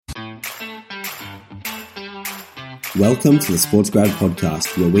Welcome to the Sports Grad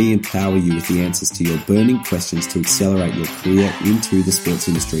Podcast, where we empower you with the answers to your burning questions to accelerate your career into the sports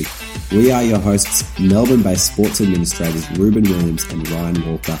industry. We are your hosts, Melbourne-based sports administrators Ruben Williams and Ryan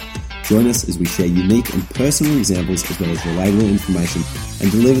Walker. Join us as we share unique and personal examples as well as relatable information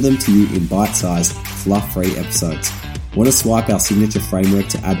and deliver them to you in bite-sized, fluff-free episodes. Want to swipe our signature framework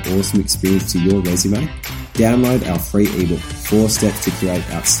to add awesome experience to your resume? Download our free ebook, 4 Steps to Create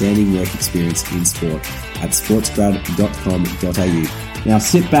Outstanding Work Experience in Sport at sportsgrad.com.au. Now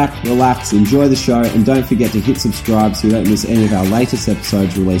sit back, relax, enjoy the show, and don't forget to hit subscribe so you don't miss any of our latest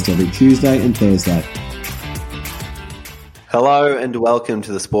episodes released every Tuesday and Thursday. Hello and welcome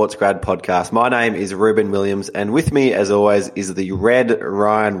to the Sports Grad Podcast. My name is Ruben Williams, and with me, as always, is the red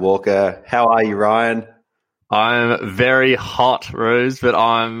Ryan Walker. How are you, Ryan? I'm very hot, Rose, but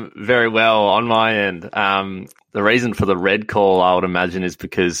I'm very well on my end. The reason for the red call, I would imagine, is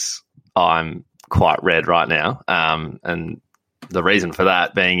because I'm quite red right now. And the reason for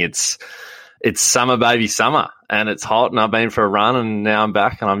that being it's summer, baby summer, and it's hot, and I've been for a run, and now I'm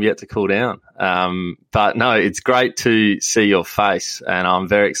back, and I'm yet to cool down. But no, it's great to see your face, and I'm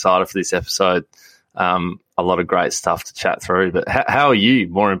very excited for this episode. A lot of great stuff to chat through. But how are you,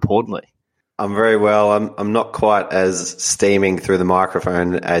 more importantly? I'm very well. I'm not quite as steaming through the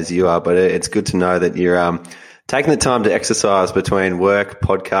microphone as you are, but it's good to know that you're taking the time to exercise between work,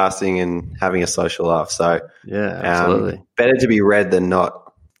 podcasting, and having a social laugh. So yeah, absolutely. Better to be red than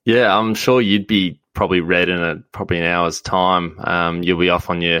not. Yeah, I'm sure you'd be probably red in probably an hour's time. You'll be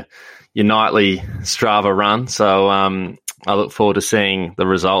off on your nightly Strava run. So I look forward to seeing the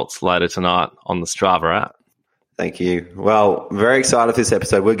results later tonight on the Strava app. Thank you. Well, very excited for this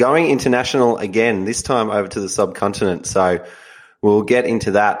episode. We're going international again, this time over to the subcontinent. So we'll get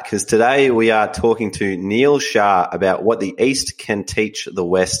into that because today we are talking to Neel Shah about what the East can teach the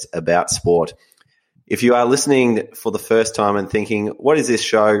West about sport. If you are listening for the first time and thinking, what is this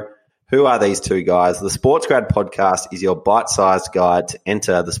show? Who are these two guys? The Sports Grad Podcast is your bite-sized guide to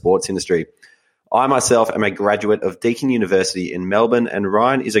enter the sports industry. I myself am a graduate of Deakin University in Melbourne, and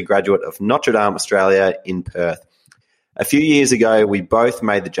Ryan is a graduate of Notre Dame, Australia in Perth. A few years ago, we both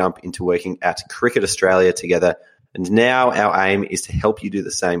made the jump into working at Cricket Australia together, and now our aim is to help you do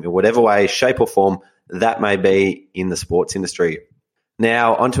the same in whatever way, shape or form that may be in the sports industry.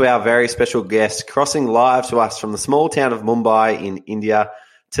 Now, onto our very special guest, crossing live to us from the small town of Mumbai in India.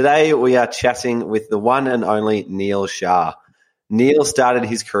 Today, we are chatting with the one and only Neel Shah. Neel started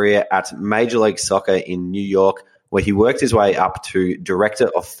his career at Major League Soccer in New York, where he worked his way up to Director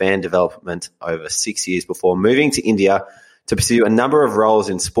of Fan Development over 6 years before moving to India to pursue a number of roles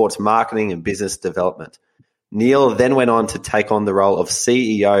in sports marketing and business development. Neel then went on to take on the role of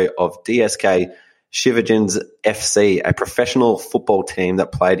CEO of DSK Shivajans FC, a professional football team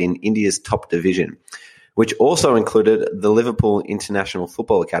that played in India's top division, which also included the Liverpool International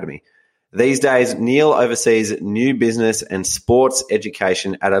Football Academy. These days, Neel oversees new business and sports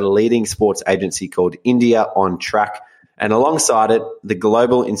education at a leading sports agency called India On Track, and alongside it, the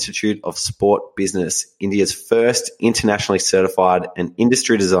Global Institute of Sport Business, India's first internationally certified and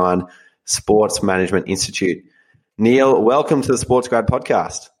industry-designed sports management institute. Neel, welcome to the Sports Grad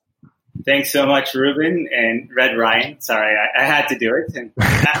Podcast. Thanks so much, Ruben and Red Ryan. Sorry, I had to do it. And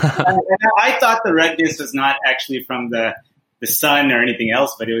I thought the redness was not actually from the sun or anything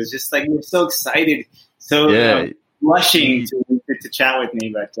else, but it was just like we're so excited, so blushing to chat with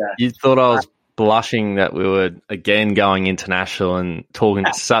me. But you thought I was blushing that we were again going international and talking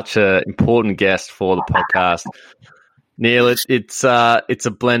to such an important guest for the podcast. Neel, it's a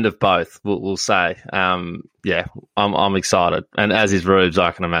blend of both. We'll say, I'm excited, and as is Rubes,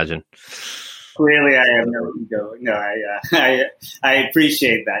 I can imagine. Clearly, I have no ego. No, I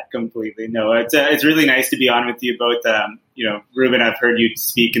appreciate that completely. No, it's really nice to be on with you both. Ruben, I've heard you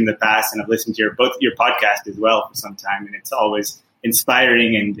speak in the past, and I've listened to your podcast as well for some time, and it's always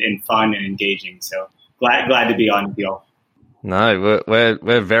inspiring and fun and engaging. So glad to be on with you all. No,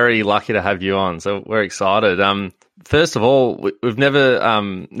 we're very lucky to have you on, so we're excited. First of all, we've never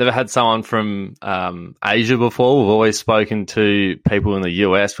had someone from Asia before. We've always spoken to people in the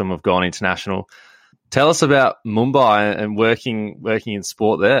US when we've gone international. Tell us about Mumbai and working in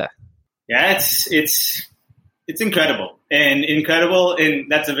sport there. Yeah, it's incredible, and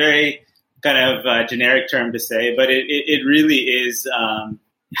that's a very kind of generic term to say, but it really is.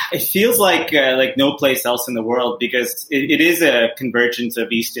 It feels like no place else in the world because it is a convergence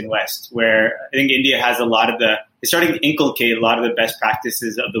of East and West, where I think India has it's starting to inculcate a lot of the best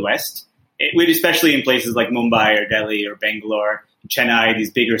practices of the West, especially in places like Mumbai or Delhi or Bangalore, Chennai,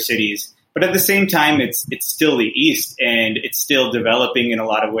 these bigger cities. But at the same time, it's still the East, and it's still developing in a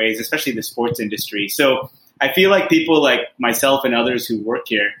lot of ways, especially the sports industry. So I feel like people like myself and others who work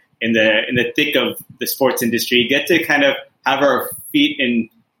here in the thick of the sports industry get to kind of have our feet in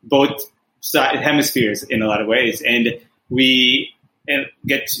both hemispheres in a lot of ways. And we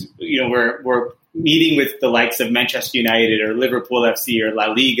get to, we're meeting with the likes of Manchester United or Liverpool FC or La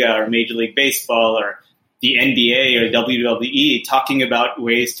Liga or Major League Baseball or the NBA or WWE, talking about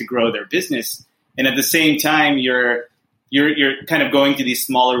ways to grow their business. And at the same time, you're kind of going to these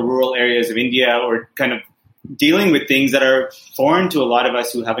smaller rural areas of India or kind of dealing with things that are foreign to a lot of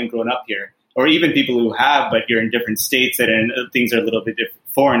us who haven't grown up here, or even people who have, but you're in different states and things are a little bit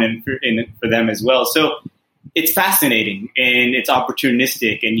foreign for them as well. So it's fascinating and it's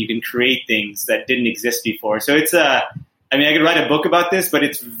opportunistic, and you can create things that didn't exist before. So it's I could write a book about this, but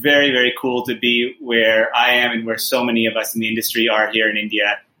it's very, very cool to be where I am and where so many of us in the industry are here in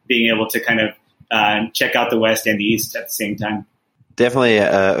India, being able to kind of check out the West and the East at the same time. Definitely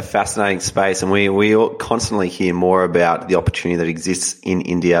a fascinating space, and we all constantly hear more about the opportunity that exists in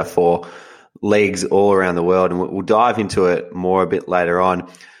India for leagues all around the world, and we'll dive into it more a bit later on.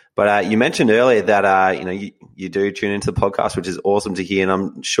 But you mentioned earlier that you do tune into the podcast, which is awesome to hear, and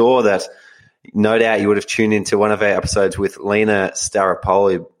I'm sure that no doubt you would have tuned into one of our episodes with Lena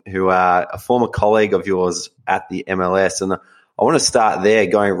Staropoli, who are a former colleague of yours at the MLS, and I want to start there,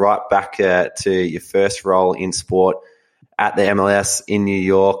 going right back to your first role in sport at the MLS in New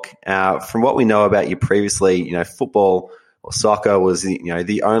York. From what we know about you previously, football or soccer was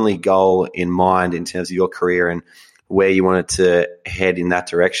the only goal in mind in terms of your career and where you wanted to head in that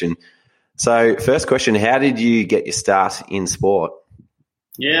direction. So, first question: how did you get your start in sport?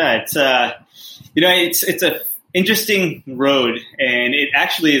 Yeah, it's a interesting road, and it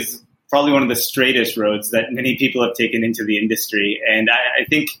actually is probably one of the straightest roads that many people have taken into the industry. And I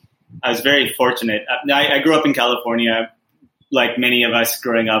think I was very fortunate. I grew up in California. Like many of us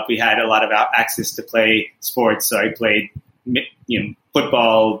growing up, we had a lot of access to play sports. So I played,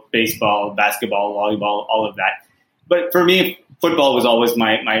 football, baseball, basketball, volleyball, all of that. But for me, football was always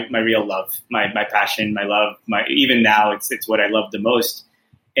my real love, my passion, my love. Even now, it's what I love the most.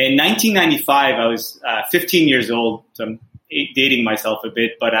 In 1995, I was 15 years old. So I'm dating myself a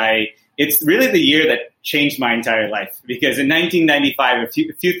bit, but it's really the year that changed my entire life, because in 1995,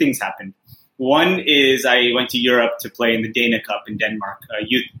 a few things happened. One is I went to Europe to play in the Dana Cup in Denmark, a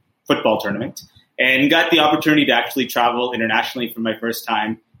youth football tournament, and got the opportunity to actually travel internationally for my first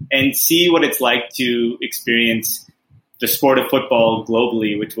time and see what it's like to experience the sport of football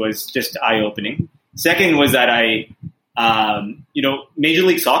globally, which was just eye-opening. Second was that Major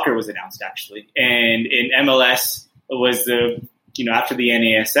League Soccer was announced actually, and in MLS was after the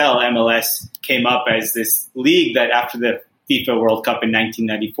NASL, MLS came up as this league that after the FIFA World Cup in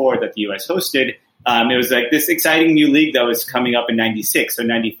 1994 that the U.S. hosted, it was like this exciting new league that was coming up in 96. So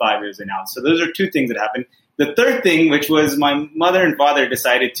 95 it was announced. So those are two things that happened. The third thing, which was my mother and father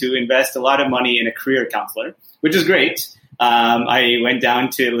decided to invest a lot of money in a career counselor, which is great. I went down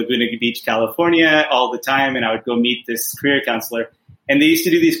to Laguna Beach, California all the time, and I would go meet this career counselor. And they used to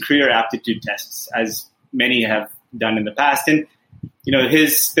do these career aptitude tests, as many have done in the past. And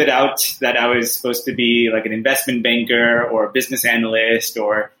his spit out that I was supposed to be like an investment banker or a business analyst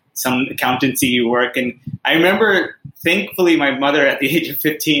or some accountancy work. And I remember, thankfully, my mother at the age of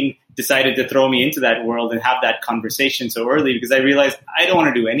 15 decided to throw me into that world and have that conversation so early, because I realized I don't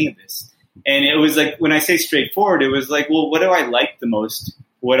want to do any of this. And it was like, when I say straightforward, it was like, well, what do I like the most?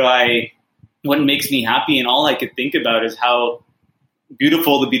 What makes me happy? And all I could think about is how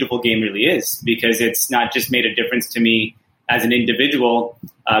beautiful the beautiful game really is, because it's not just made a difference to me as an individual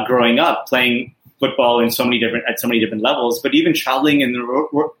growing up playing football at so many different levels, but even traveling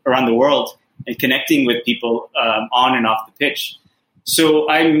around the world and connecting with people on and off the pitch. So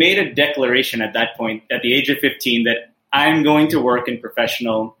I made a declaration at that point, at the age of 15, that I'm going to work in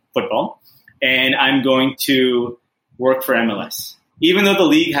professional football and I'm going to work for MLS. Even though the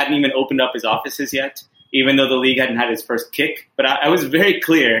league hadn't even opened up its offices yet, even though the league hadn't had its first kick, but I was very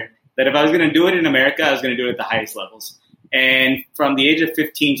clear that if I was going to do it in America, I was going to do it at the highest levels. And from the age of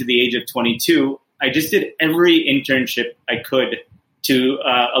 15 to the age of 22, I just did every internship I could to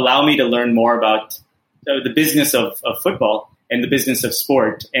allow me to learn more about the business of football and the business of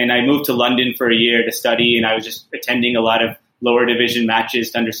sport. And I moved to London for a year to study, and I was just attending a lot of lower division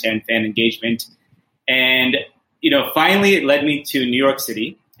matches to understand fan engagement. And, finally it led me to New York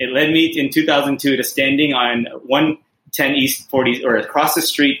City. It led me in 2002 to standing on 110 East 40, or across the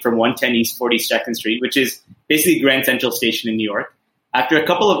street from 110 East 42nd Street, which is basically Grand Central Station in New York. After a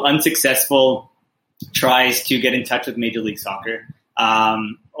couple of unsuccessful tries to get in touch with Major League Soccer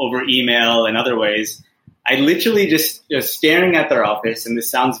over email and other ways, I literally just staring at their office, and this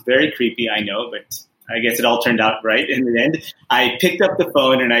sounds very creepy, I know, but I guess it all turned out right in the end. I picked up the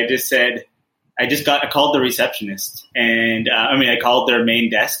phone and I just said, I called the receptionist, and I called their main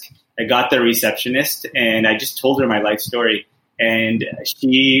desk. I got the receptionist and I just told her my life story. And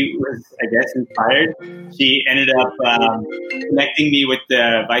she was, I guess, inspired. She ended up connecting me with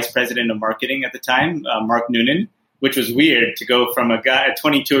the vice president of marketing at the time, Mark Noonan, which was weird to go from a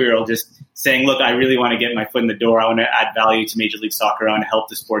 22-year-old just saying, look, I really want to get my foot in the door. I want to add value to Major League Soccer. I want to help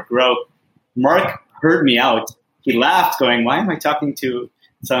the sport grow. Mark heard me out. He laughed going, why am I talking to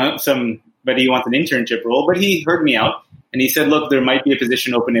somebody who wants an internship role? But he heard me out and he said, look, there might be a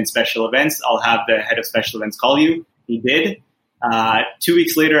position open in special events. I'll have the head of special events call you. He did. 2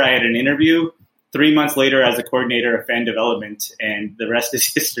 weeks later, I had an interview. 3 months later, as a coordinator of fan development, and the rest is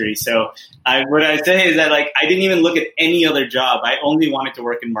history. So what I say is that I didn't even look at any other job. I only wanted to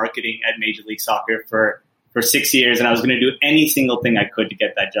work in marketing at Major League Soccer for 6 years, and I was going to do any single thing I could to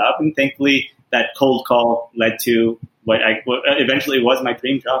get that job. And thankfully, that cold call led to what eventually was my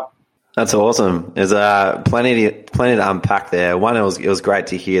dream job. That's awesome. There's plenty to unpack there. One, it was great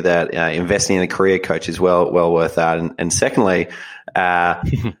to hear that investing in a career coach is well worth that. And secondly, I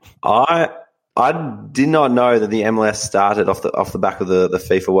did not know that the MLS started off the back of the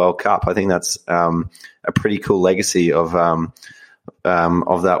FIFA World Cup. I think that's a pretty cool legacy of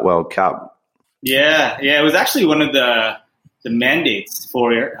that World Cup. Yeah. It was actually one of the mandates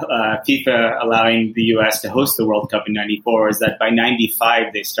for FIFA allowing the U.S. to host the World Cup in '94 is that by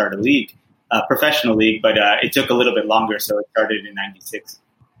 '95 they start a league, professional league, but it took a little bit longer, so it started in '96.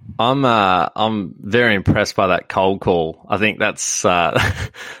 I'm very impressed by that cold call. I think that's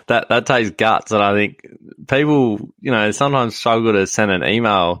that takes guts, and I think people, sometimes struggle to send an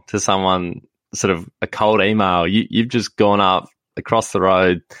email to someone, sort of a cold email. You've just gone up across the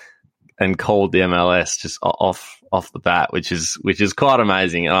road and called the MLS just off the bat, which is quite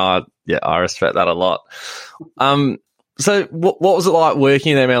amazing, and I respect that a lot. So what was it like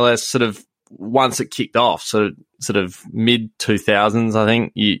working in MLS sort of once it kicked off? So sort of mid 2000s, I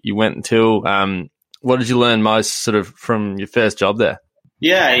think you went until. What did you learn most sort of from your first job there?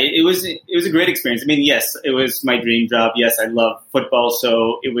 Yeah, it was a great experience. I mean, yes, it was my dream job. Yes, I love football,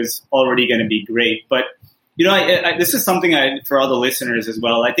 so it was already going to be great. But this is something for all the listeners as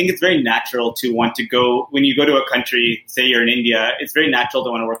well. I think it's very natural to want to go, when you go to a country, say you're in India, it's very natural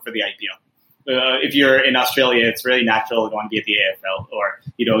to want to work for the IPL. If you're in Australia, it's really natural to want to be at the AFL, or,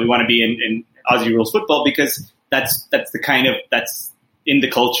 we want to be in Aussie rules football because that's in the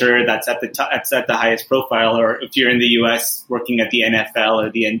culture, that's at the highest profile. Or if you're in the US working at the NFL or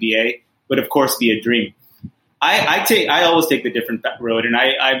the NBA, would of course be a dream. I always take the different road, and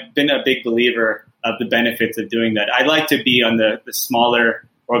I've been a big believer of the benefits of doing that. I'd like to be on the smaller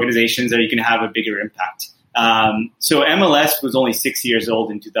organizations where you can have a bigger impact. So MLS was only 6 years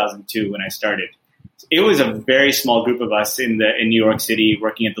old in 2002 when I started. It was a very small group of us in New York City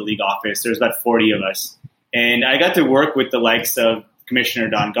working at the league office. There's about 40 of us. And I got to work with the likes of Commissioner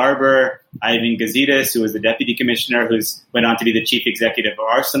Don Garber, Ivan Gazidis, who was the deputy commissioner, who's went on to be the chief executive of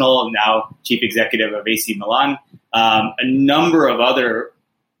Arsenal, and now chief executive of AC Milan. A number of other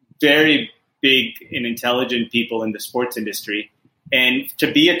very big and intelligent people in the sports industry. And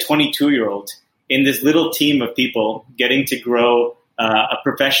to be a 22-year-old in this little team of people getting to grow a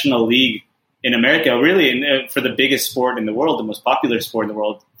professional league in America, really for the biggest sport in the world, the most popular sport in the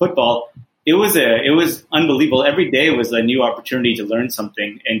world, football, it was unbelievable. Every day was a new opportunity to learn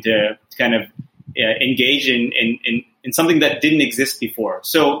something and to kind of engage in something that didn't exist before.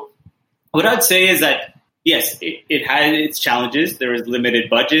 So what I'd say is that, yes, it had its challenges. There was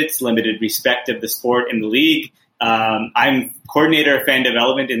limited budgets, limited respect of the sport in the league. I'm coordinator of fan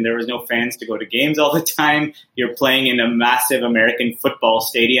development, and there was no fans to go to games all the time. You're playing in a massive American football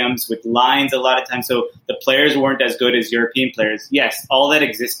stadiums with lines a lot of times, so the players weren't as good as European players. Yes, all that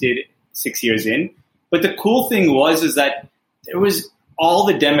existed 6 years in. But the cool thing is that there was all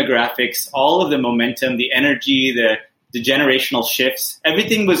the demographics, all of the momentum, the energy, the generational shifts.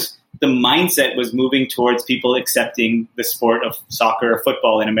 Everything was, the mindset was moving towards people accepting the sport of soccer or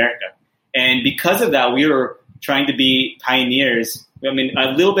football in America. And because of that, we were trying to be pioneers, a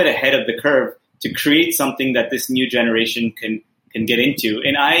little bit ahead of the curve to create something that this new generation can get into.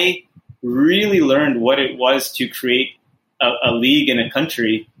 And I really learned what it was to create a league in a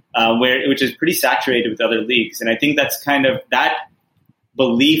country which is pretty saturated with other leagues. And I think that's kind of that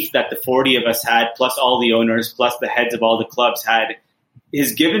belief that the 40 of us had, plus all the owners, plus the heads of all the clubs had,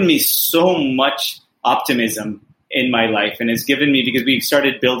 has given me so much optimism in my life, and has given me, because we've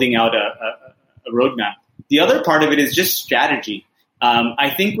started building out a roadmap. The other part of it is just strategy. I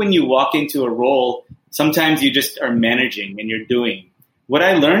think when you walk into a role, sometimes you just are managing and you're doing. what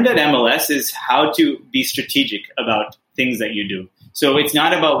I learned at MLS is how to be strategic about things that you do. So it's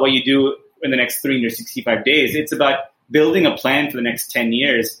not about what you do in the next 365 days. It's about building a plan for the next 10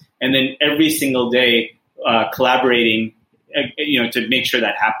 years, and then every single day collaborating, to make sure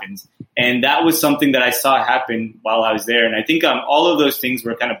that happens. And that was something that I saw happen while I was there. And I think all of those things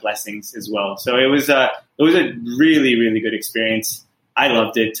were kind of blessings as well. So it was a really, really good experience. I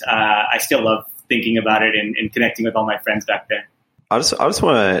loved it. I still love thinking about it and connecting with all my friends back there. I just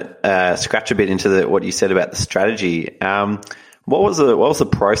want to scratch a bit into what you said about the strategy. What was the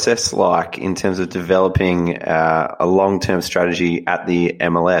process like in terms of developing a long-term strategy at the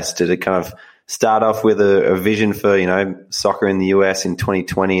MLS? Did it kind of start off with a vision for soccer in the US in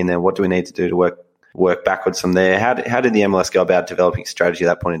 2020, and then what do we need to do to work backwards from there? How did the MLS go about developing strategy at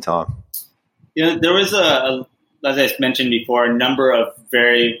that point in time? There was as I mentioned before, a number of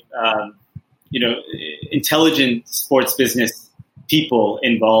very intelligent sports business people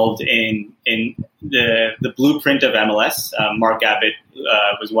involved in the blueprint of MLS. Mark Abbott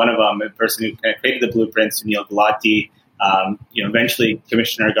was one of them, the person who kind of created the blueprints. Neel Galati, eventually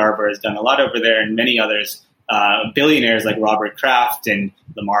Commissioner Garber has done a lot over there, and many others. Billionaires like Robert Kraft and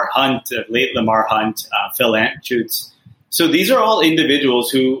Lamar Hunt, late Lamar Hunt, Phil Anschutz. So these are all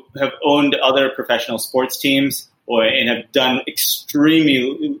individuals who have owned other professional sports teams and have done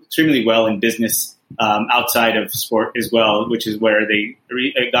extremely well in business outside of sport as well, which is where they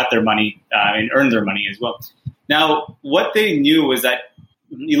got their money and earned their money as well. Now, what they knew was that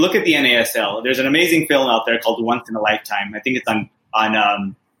you look at the NASL, there's an amazing film out there called Once in a Lifetime. I think it's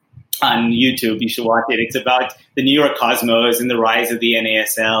on YouTube. You should watch it. It's about the New York Cosmos and the rise of the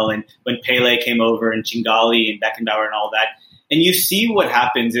NASL and when Pele came over and Chingali and Beckenbauer and all that. And you see what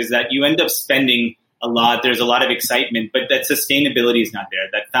happens is that you end up spending a lot. There's a lot of excitement, but that sustainability is not there.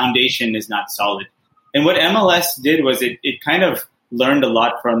 That foundation is not solid. And what MLS did was it kind of learned a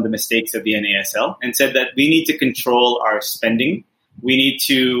lot from the mistakes of the NASL and said that we need to control our spending. We need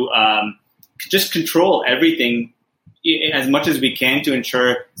to just control everything as much as we can to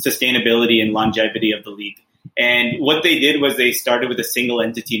ensure sustainability and longevity of the league. And what they did was they started with a single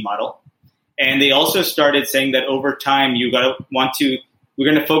entity model. And they also started saying that over time, we're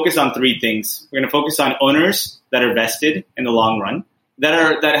going to focus on three things. We're going to focus on owners that are vested in the long run,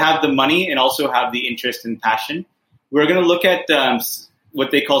 that have the money and also have the interest and passion. We're going to look at what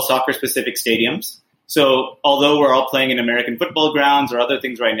they call soccer-specific stadiums. So although we're all playing in American football grounds or other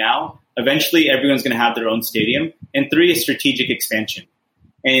things right now, eventually everyone's going to have their own stadium. And three is strategic expansion.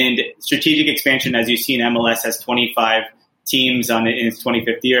 And strategic expansion, as you see in MLS, has 25 teams in its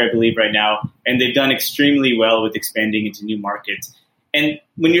 25th year, I believe, right now. And they've done extremely well with expanding into new markets. And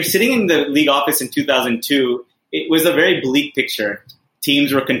when you're sitting in the league office in 2002, it was a very bleak picture.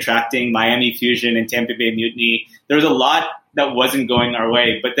 Teams were contracting, Miami Fusion and Tampa Bay Mutiny. There was a lot that wasn't going our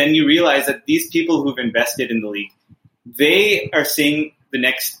way. But then you realize that these people who've invested in the league, they are seeing the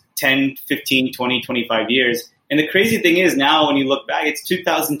next 10, 15, 20, 25 years. And the crazy thing is now when you look back, it's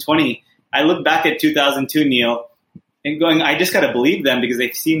 2020. I look back at 2002, Neel, and going, I just got to believe them because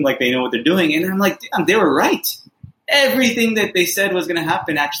they seem like they know what they're doing. And I'm like, damn, they were right. Everything that they said was going to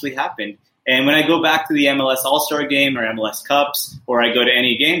happen actually happened. And when I go back to the MLS All-Star Game or MLS Cups, or I go to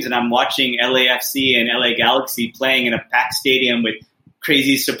any games and I'm watching LAFC and LA Galaxy playing in a packed stadium with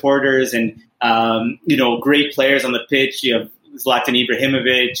crazy supporters and, great players on the pitch. You have Zlatan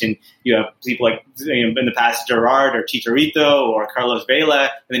Ibrahimovic and you have people like in the past Gerrard or Chicharito or Carlos Vela. And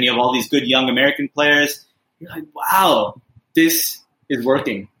then you have all these good young American players. You're like, wow, this is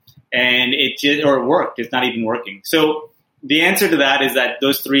working. And it worked. It's not even working. So the answer to that is that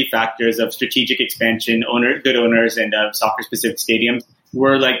those three factors of strategic expansion, good owners, and soccer-specific stadiums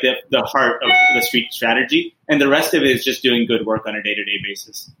were like the heart of the street strategy. And the rest of it is just doing good work on a day-to-day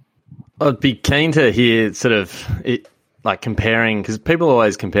basis. I'd be keen to hear sort of like comparing, because people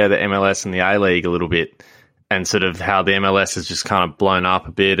always compare the MLS and the A-League a little bit, and sort of how the MLS has just kind of blown up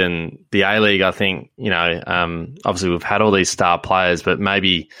a bit. And the A-League, I think, obviously we've had all these star players, but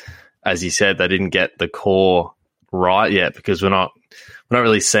maybe, as you said, they didn't get the core right yet because we're not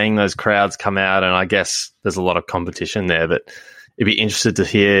really seeing those crowds come out, and I guess there's a lot of competition there. But it'd be interested to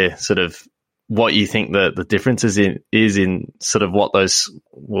hear sort of what you think the difference is in sort of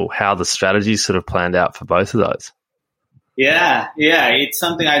how the strategies sort of planned out for both of those. Yeah, it's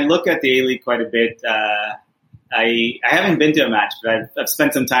something I look at the A-League quite a bit. I haven't been to a match, but I've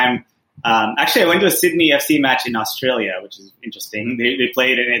spent some time. Actually, I went to a Sydney FC match in Australia, which is interesting. They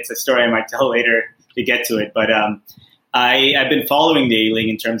played, and it's a story I might tell later to get to it. But I've been following the A-League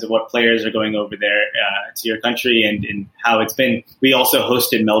in terms of what players are going over there to your country and how it's been. We also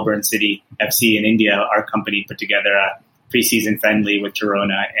hosted Melbourne City FC in India. Our company put together preseason friendly with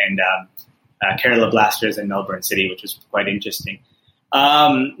Girona and Kerala Blasters and Melbourne City, which was quite interesting.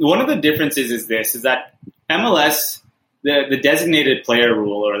 One of the differences is that MLS, the designated player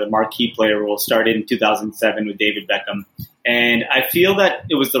rule or the marquee player rule started in 2007 with David Beckham. And I feel that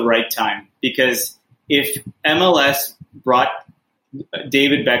it was the right time, because if MLS brought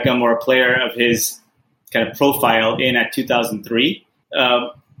David Beckham or a player of his kind of profile in at 2003,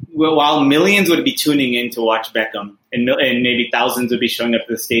 while millions would be tuning in to watch Beckham and maybe thousands would be showing up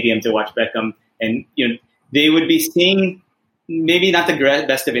to the stadium to watch Beckham, and they would be seeing maybe not the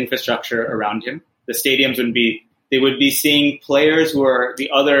best of infrastructure around him. The stadiums they would be seeing players who are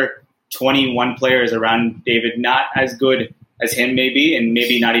the other 21 players around David, not as good as him maybe, and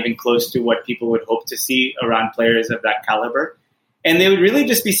maybe not even close to what people would hope to see around players of that caliber. And they would really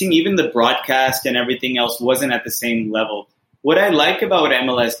just be seeing even the broadcast and everything else wasn't at the same level. What I like about what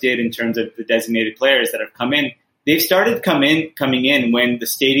MLS did in terms of the designated players that have come in, they've started coming in when the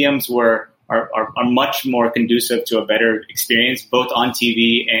stadiums are much more conducive to a better experience, both on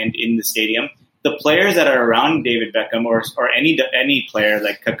TV and in the stadium. The players that are around David Beckham or any player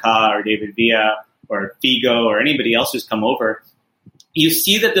like Kaká or David Villa or Figo or anybody else who's come over, you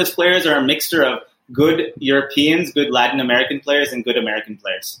see that those players are a mixture of good Europeans, good Latin American players, and good American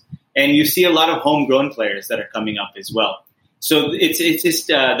players. And you see a lot of homegrown players that are coming up as well. So it's just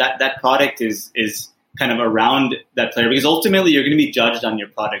that product is kind of around that player, because ultimately you're going to be judged on your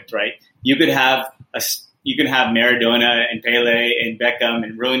product, right? You could have Maradona and Pele and Beckham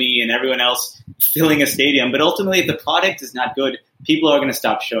and Rooney and everyone else filling a stadium, but ultimately if the product is not good, people are going to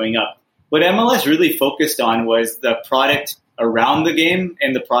stop showing up. What MLS really focused on was the product around the game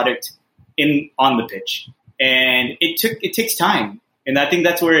and the product on the pitch, and it takes time. And I think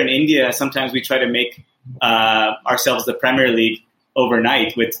that's where in India sometimes we try to make ourselves the Premier League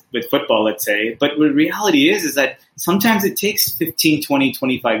overnight with football, let's say. But the reality is that sometimes it takes 15, 20,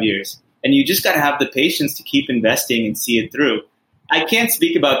 25 years. And you just got to have the patience to keep investing and see it through. I can't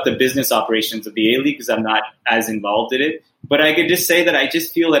speak about the business operations of the A-League because I'm not as involved in it. But I could just say that I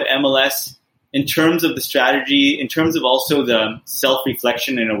just feel that MLS, in terms of the strategy, in terms of also the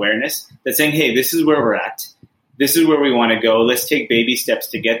self-reflection and awareness, that's saying, hey, this is where we're at. This is where we want to go. Let's take baby steps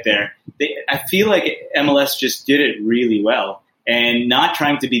to get there. I feel like MLS just did it really well, and not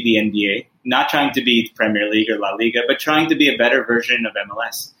trying to be the NBA, not trying to be the Premier League or La Liga, but trying to be a better version of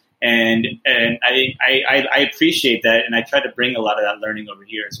MLS. And I appreciate that, and I try to bring a lot of that learning over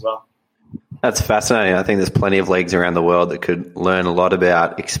here as well. That's fascinating. I think there's plenty of leagues around the world that could learn a lot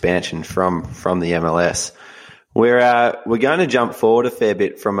about expansion from the MLS. We're going to jump forward a fair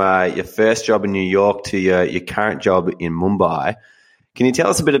bit from your first job in New York to your current job in Mumbai. Can you tell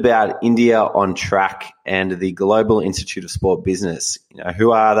us a bit about India on Track and the Global Institute of Sport Business?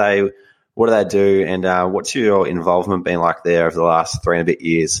 Who are they? What do they do? And what's your involvement been like there over the last 3 and a bit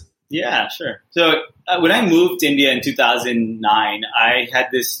years? Yeah, sure. So when I moved to India in 2009, I had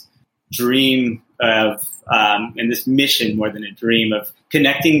this dream of, and this mission more than a dream, of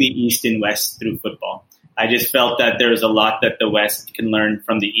connecting the East and West through football. I just felt that there's a lot that the West can learn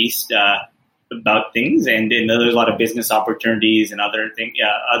from the East about things, and there's a lot of business opportunities and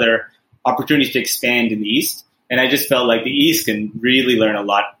other opportunities to expand in the East. And I just felt like the East can really learn a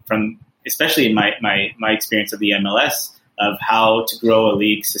lot from, especially in my experience of the MLS, of how to grow a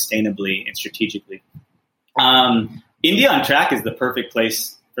league sustainably and strategically. India on Track is the perfect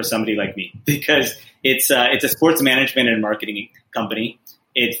place for somebody like me, because it's a sports management and marketing company.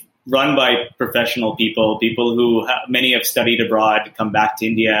 It's run by professional people who many have studied abroad, come back to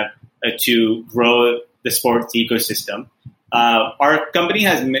India to grow the sports ecosystem. Our company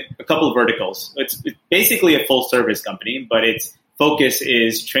has a couple of verticals. It's basically a full service company, but its focus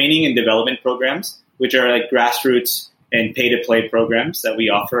is training and development programs, which are like grassroots and pay-to-play programs that we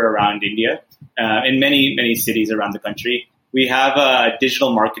offer around India in many, many cities around the country. We have a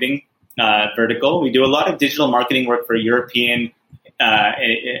digital marketing vertical. We do a lot of digital marketing work for European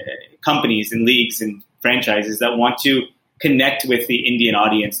companies and leagues and franchises that want to connect with the Indian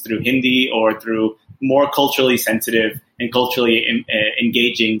audience through Hindi or through more culturally sensitive and culturally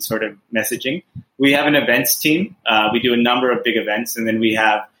engaging sort of messaging. We have an events team. We do a number of big events, and then we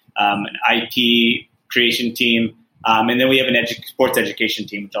have an IP creation team. And then we have an sports education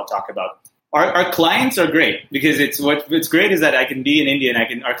team, which I'll talk about. Our clients are great, because what's great is that I can be in India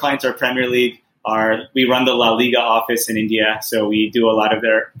and our clients are Premier League. We run the La Liga office in India, so we do a lot of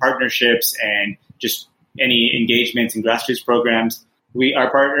their partnerships and just any engagements and grassroots programs.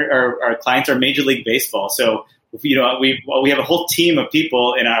 Our clients are Major League Baseball, so we have a whole team of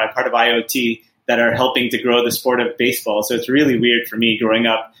people in our part of IoT that are helping to grow the sport of baseball. So it's really weird for me growing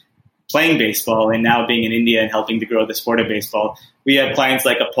up playing baseball and now being in India and helping to grow the sport of baseball. We have clients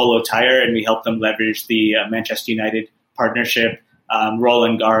like Apollo Tire, and we help them leverage the Manchester United partnership,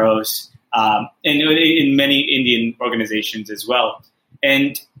 Roland Garros, and in many Indian organizations as well.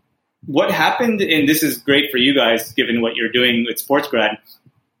 And what happened, and this is great for you guys, given what you're doing with SportsGrad,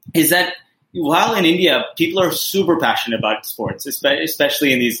 is that while in India, people are super passionate about sports,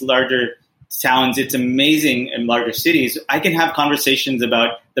 especially in these larger towns, it's amazing in larger cities. I can have conversations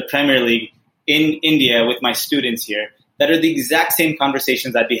about the Premier League in India with my students here that are the exact same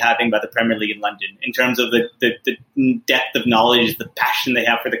conversations I'd be having about the Premier League in London in terms of the depth of knowledge, the passion they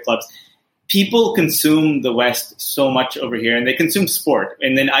have for the clubs. People consume the West so much over here, and they consume sport.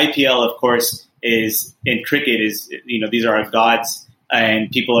 And then IPL, of course, is in cricket is, these are our gods,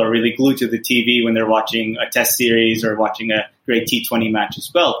 and people are really glued to the TV when they're watching a test series or watching a great T20 match as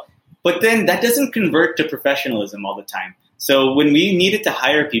well. But then that doesn't convert to professionalism all the time. So when we needed to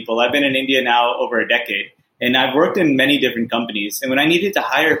hire people, I've been in India now over a decade, and I've worked in many different companies. And when I needed to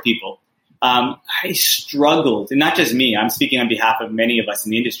hire people, I struggled, and not just me, I'm speaking on behalf of many of us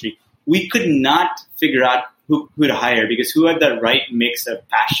in the industry. We could not figure out who to hire because who had the right mix of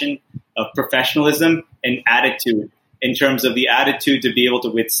passion, of professionalism, and attitude in terms of the attitude to be able to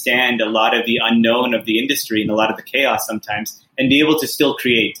withstand a lot of the unknown of the industry and a lot of the chaos sometimes and be able to still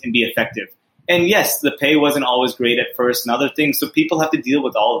create and be effective. And yes, the pay wasn't always great at first and other things, so people have to deal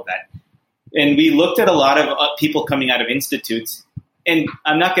with all of that. And we looked at a lot of people coming out of institutes, and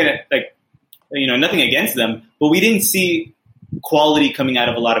I'm not going to, nothing against them, but we didn't see quality coming out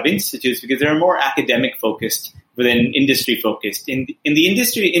of a lot of institutes because they're more academic focused than industry focused. In the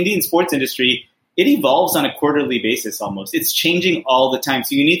industry, Indian sports industry, it evolves on a quarterly basis almost. It's changing all the time.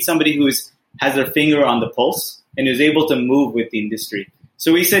 So you need somebody who has their finger on the pulse and is able to move with the industry.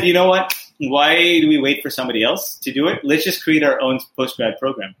 So we said, you know what? Why do we wait for somebody else to do it? Let's just create our own postgrad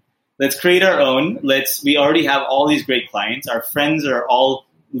program. Let's create our own. We already have all these great clients. Our friends are all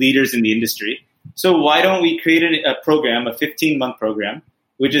leaders in the industry. So why don't we create a program, a 15-month program,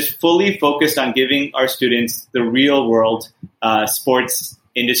 which is fully focused on giving our students the real world sports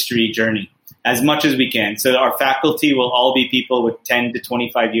industry journey as much as we can. So our faculty will all be people with 10 to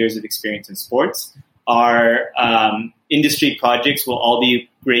 25 years of experience in sports. Our industry projects will all be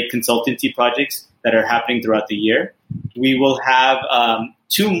great consultancy projects that are happening throughout the year. We will have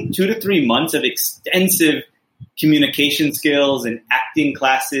 2 to 3 months of extensive communication skills and acting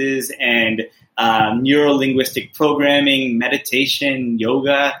classes and neuro-linguistic programming, meditation,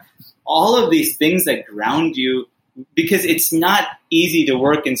 yoga, all of these things that ground you, because it's not easy to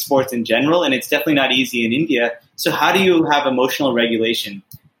work in sports in general, and it's definitely not easy in India. So how do you have emotional regulation?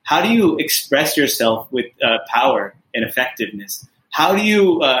 How do you express yourself with power and effectiveness? How do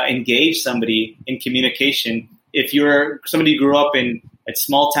you engage somebody in communication? If you're somebody who grew up in a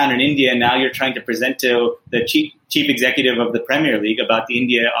small town in India and now you're trying to present to the chief executive of the Premier League about the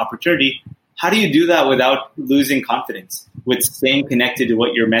India opportunity, how do you do that without losing confidence, with staying connected to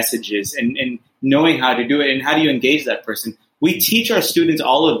what your message is and knowing how to do it? And how do you engage that person? We teach our students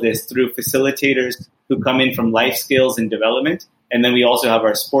all of this through facilitators who come in from life skills and development. And then we also have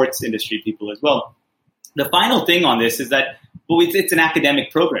our sports industry people as well. The final thing on this is that it's an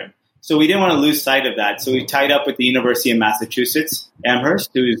academic program. So we didn't want to lose sight of that. So we tied up with the University of Massachusetts, Amherst,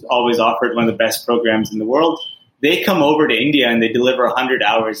 who's always offered one of the best programs in the world. They come over to India and they deliver 100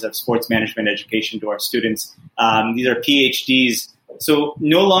 hours of sports management education to our students. These are PhDs. So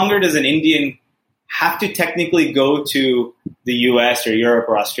no longer does an Indian have to technically go to the US or Europe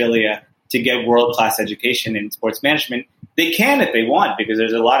or Australia to get world-class education in sports management. They can if they want, because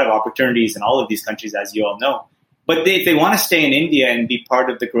there's a lot of opportunities in all of these countries, as you all know. But if they want to stay in India and be part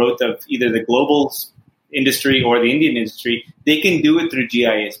of the growth of either the global industry or the Indian industry, they can do it through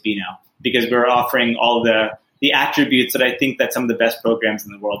GISB now, because we're offering all the attributes that I think that some of the best programs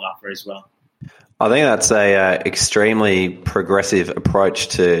in the world offer as well. I think that's a extremely progressive approach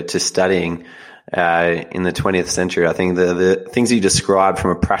to studying in the 20th century. I think the things you described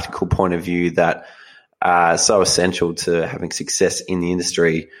from a practical point of view that are so essential to having success in the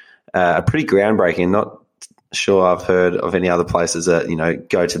industry are pretty groundbreaking. Not sure I've heard of any other places that,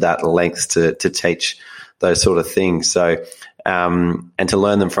 go to that lengths to teach those sort of things. So, and to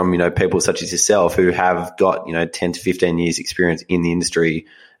learn them from, people such as yourself who have got, 10 to 15 years experience in the industry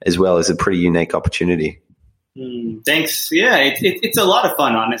as well, is a pretty unique opportunity. Thanks. Yeah, it's a lot of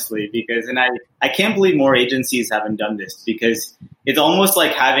fun, honestly, because, and I can't believe more agencies haven't done this, because it's almost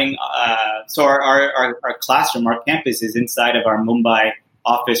like having, so our classroom, our campus is inside of our Mumbai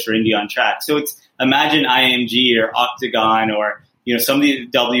office for India on Track. So it's, imagine IMG or Octagon or, some of the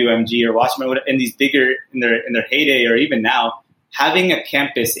WMG or Watchman, and these bigger in their heyday, or even now, having a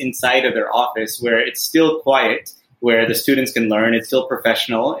campus inside of their office where it's still quiet, where the students can learn, it's still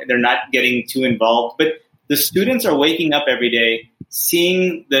professional, they're not getting too involved, but the students are waking up every day,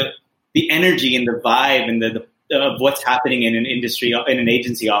 seeing the energy and the vibe and the of what's happening in an industry, in an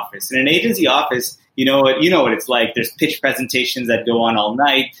agency office. In an agency office, you know what it's like. There's pitch presentations that go on all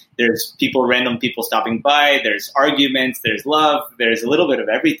night. There's random people stopping by. There's arguments. There's love. There's a little bit of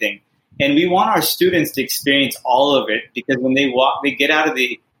everything. And we want our students to experience all of it, because when they get out of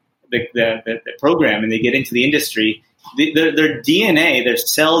the program and they get into the industry, their DNA, their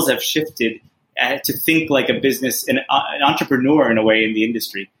cells have shifted to think like a business, an entrepreneur in a way in the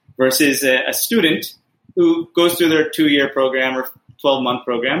industry, versus a student who goes through their 2-year program or 12-month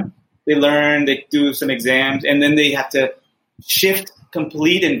program. They learn, they do some exams, and then they have to shift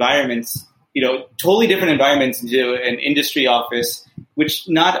complete environments, totally different environments into an industry office, which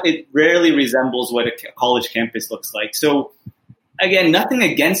it rarely resembles what a college campus looks like. So again, nothing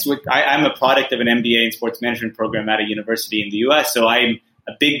against what I'm a product of an MBA in sports management program at a university in the US. So I'm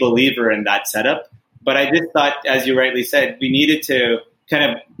a big believer in that setup. But I just thought, as you rightly said, we needed to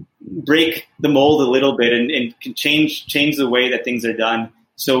kind of break the mold a little bit and change the way that things are done.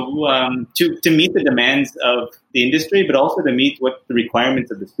 So to meet the demands of the industry, but also to meet what the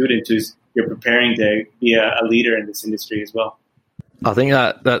requirements of the student who's you're preparing to be a leader in this industry as well. I think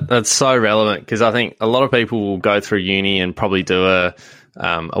that's so relevant, because I think a lot of people will go through uni and probably do a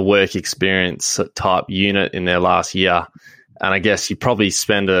work experience type unit in their last year. And I guess you probably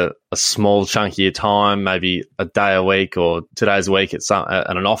spend a small chunk of your time, maybe a day a week or 2 days a week at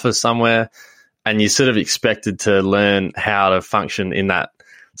an office somewhere, and you're sort of expected to learn how to function in that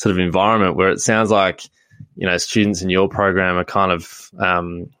sort of environment, where it sounds like, students in your program are kind of,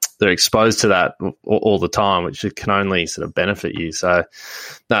 they're exposed to that all the time, which can only sort of benefit you. So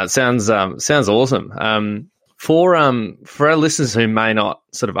no, it sounds awesome. For our listeners who may not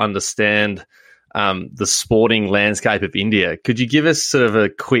sort of understand the sporting landscape of India, could you give us sort of a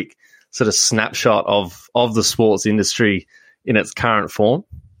quick sort of snapshot of the sports industry in its current form?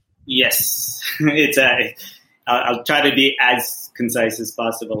 Yes, I'll try to be as concise as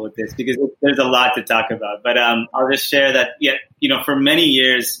possible with this, because there's a lot to talk about. But I'll just share that, for many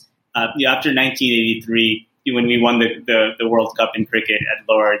years, after 1983, when we won the World Cup in cricket at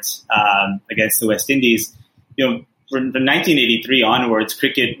Lord's against the West Indies, from 1983 onwards,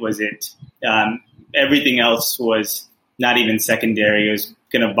 cricket was it. Everything else was not even secondary. It was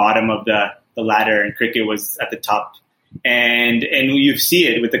kind of bottom of the ladder, and cricket was at the top. And you see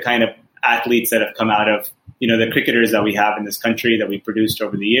it with the kind of athletes that have come out of, the cricketers that we have in this country that we produced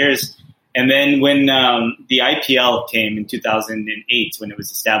over the years. And then when the IPL came in 2008, when it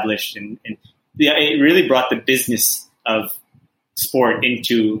was established, and it really brought the business of sport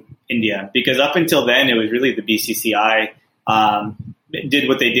into India, because up until then, it was really the BCCI did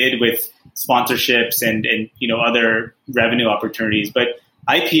what they did with sponsorships and other revenue opportunities. But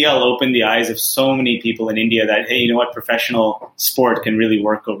IPL opened the eyes of so many people in India that, hey, professional sport can really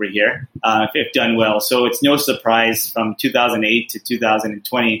work over here if done well. So it's no surprise from 2008 to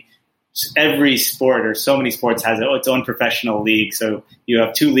 2020, every sport, or so many sports, has its own professional league. So you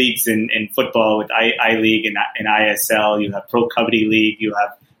have 2 leagues in football with I-League and ISL. You have Pro Kabaddi League. You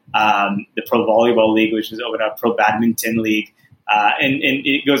have the Pro Volleyball League, which is open up, Pro Badminton League. And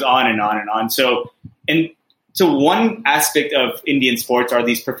it goes on and on and on. So one aspect of Indian sports are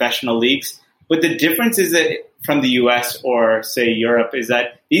these professional leagues. But the difference is that from the US or, say, Europe, is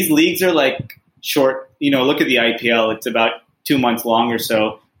that these leagues are like short. Look at the IPL. It's about 2 months long or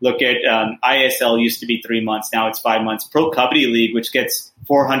so. Look at ISL, used to be 3 months. Now it's 5 months. Pro Kabaddi League, which gets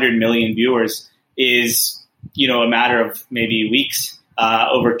 400 million viewers, is, a matter of maybe weeks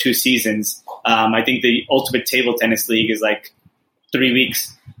over 2 seasons. I think the Ultimate Table Tennis League is like 3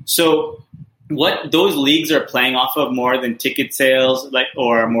 weeks. So what those leagues are playing off of more than ticket sales,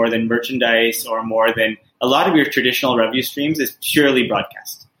 or more than merchandise, or more than a lot of your traditional revenue streams, is purely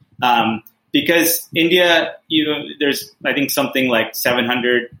broadcast. Because India, there's, I think, something like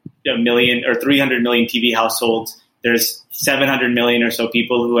 700 million or 300 million TV households. There's 700 million or so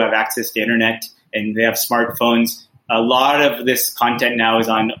people who have access to internet, and they have smartphones. A lot of this content now is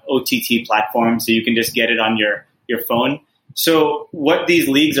on OTT platforms, so you can just get it on your phone. So what these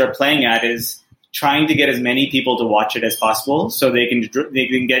leagues are playing at is trying to get as many people to watch it as possible, so they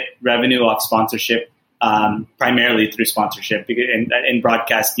can get revenue off sponsorship, primarily through sponsorship and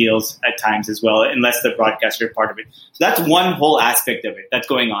broadcast deals at times as well, unless the broadcaster is part of it. So that's one whole aspect of it that's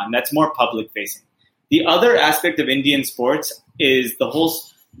going on. That's more public facing. The other aspect of Indian sports is the whole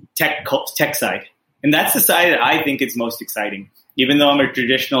tech side. And that's the side that I think is most exciting. even though I'm a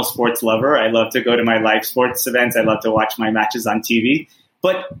traditional sports lover, I love to go to my live sports events. I love to watch my matches on TV.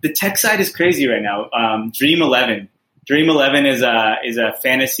 But the tech side is crazy right now. Dream 11 is a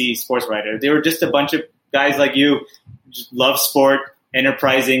fantasy sports writer. They were just a bunch of guys like you, just love sport,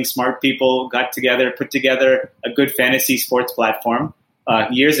 enterprising, smart people, got together, put together a good fantasy sports platform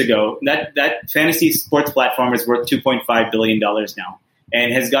years ago. That fantasy sports platform is worth $2.5 billion now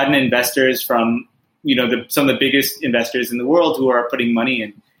and has gotten investors from some of the biggest investors in the world who are putting money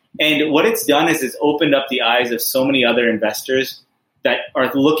in. And what it's done is it's opened up the eyes of so many other investors that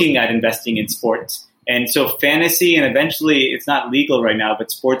are looking at investing in sports. And so fantasy, and eventually it's not legal right now,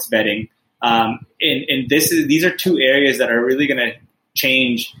 but sports betting. These are two areas that are really going to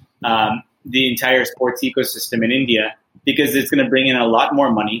change the entire sports ecosystem in India, because it's going to bring in a lot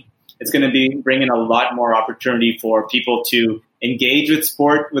more money. It's going to bring in a lot more opportunity for people to engage with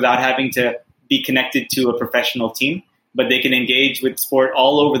sport without having to be connected to a professional team, but they can engage with sport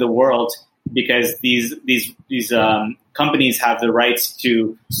all over the world because these companies have the rights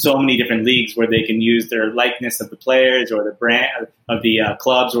to so many different leagues where they can use their likeness of the players or the brand of the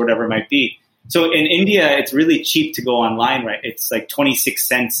clubs or whatever it might be. So in India, it's really cheap to go online, right? It's like 26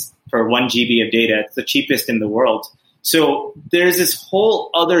 cents for 1 GB of data. It's the cheapest in the world. So there's this whole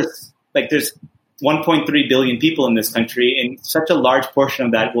other, there's 1.3 billion people in this country, and such a large portion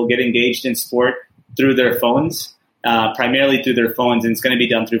of that will get engaged in sport through their phones, primarily through their phones. And it's going to be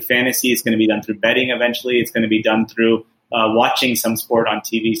done through fantasy. It's going to be done through betting eventually. It's going to be done through watching some sport on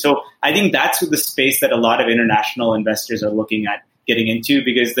TV. So I think that's the space that a lot of international investors are looking at getting into,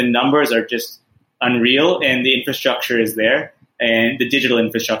 because the numbers are just unreal and the infrastructure is there, and the digital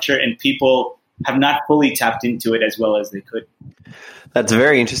infrastructure, and people have not fully tapped into it as well as they could. That's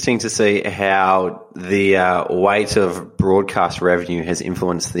very interesting to see how the weight of broadcast revenue has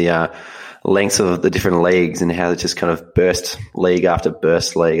influenced the lengths of the different leagues, and how it just kind of burst league after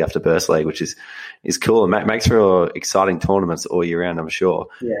burst league after burst league, which is cool. It makes for exciting tournaments all year round, I'm sure.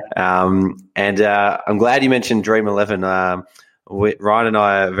 Yeah. And I'm glad you mentioned Dream 11. Ryan and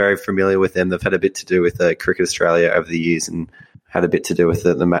I are very familiar with them. They've had a bit to do with Cricket Australia over the years, and had a bit to do with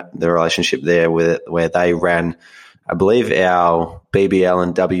the relationship there where they ran, I believe, our BBL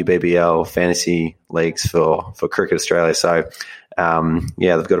and WBBL fantasy leagues for Cricket Australia. So,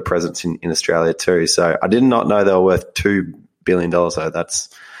 they've got a presence in Australia too. So I did not know they were worth $2 billion. So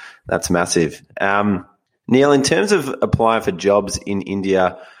that's massive. Neel, in terms of applying for jobs in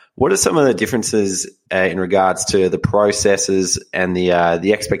India, what are some of the differences in regards to the processes and the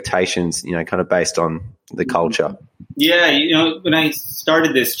expectations, kind of based on the culture? Yeah, when I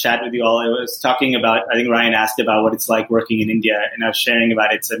started this chat with you all, I was talking about, I think Ryan asked about what it's like working in India, and I was sharing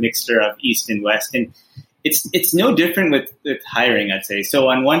about it's a mixture of East and West. And it's no different with hiring, I'd say. So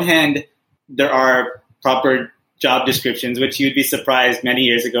on one hand, there are proper job descriptions, which you'd be surprised many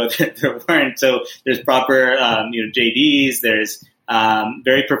years ago that there weren't. So there's proper, JDs, there's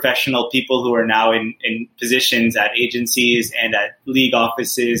very professional people who are now in positions at agencies and at league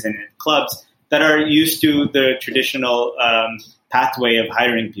offices and at clubs that are used to the traditional pathway of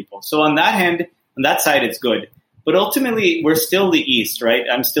hiring people. So on that side, it's good. But ultimately, we're still the East, right?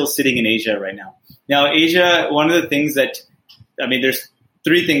 I'm still sitting in Asia right now. Now, Asia, one of the things there's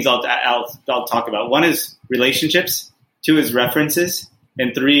three things I'll talk about. One is relationships, two is references,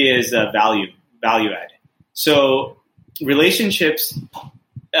 and three is value add. So relationships,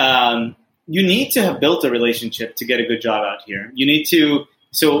 you need to have built a relationship to get a good job out here. You need to.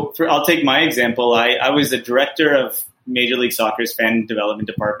 I'll take my example. I was the director of Major League Soccer's fan development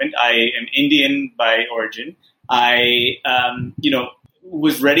department. I am Indian by origin. I,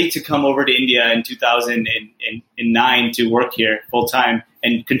 was ready to come over to India in 2009 to work here full time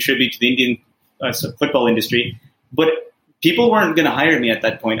and contribute to the Indian football industry. But people weren't going to hire me at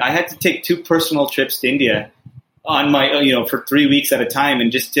that point. I had to take 2 personal trips to India on my, for 3 weeks at a time,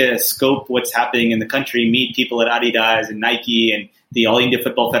 and just to scope what's happening in the country, meet people at Adidas and Nike and the All India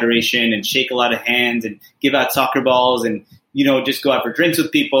Football Federation, and shake a lot of hands and give out soccer balls and, just go out for drinks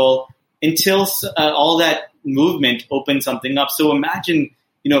with people until all that movement opened something up. So imagine,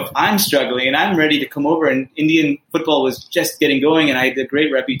 if I'm struggling and I'm ready to come over and Indian football was just getting going and I had a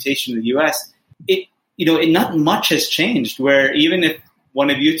great reputation in the US, not much has changed, where even if one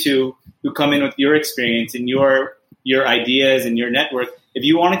of you two who come in with your experience and your ideas and your network, if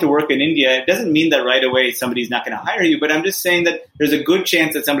you wanted to work in India, it doesn't mean that right away somebody's not going to hire you. But I'm just saying that there's a good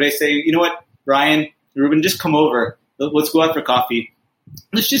chance that somebody say, you know what, Ryan, Ruben, just come over. Let's go out for coffee.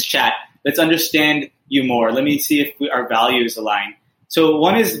 Let's just chat. Let's understand you more. Let me see if our values align. So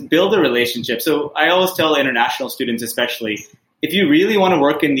one is build a relationship. So I always tell international students, especially, if you really want to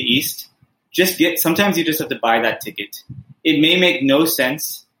work in the East, sometimes you just have to buy that ticket. It may make no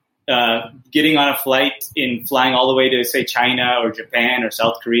sense getting on a flight and flying all the way to, say, China or Japan or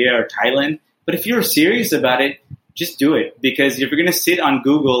South Korea or Thailand. But if you're serious about it, just do it. Because if you're going to sit on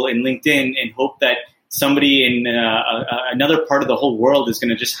Google and LinkedIn and hope that somebody in another part of the whole world is going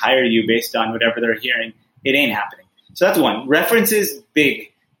to just hire you based on whatever they're hearing, it ain't happening. So that's one. References,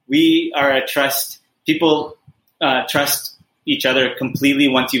 big. We are a trust. People trust each other completely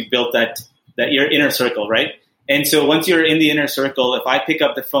once you've built that your inner circle, right? And so once you're in the inner circle, if I pick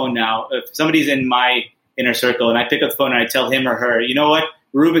up the phone now, if somebody's in my inner circle and I pick up the phone and I tell him or her, you know what,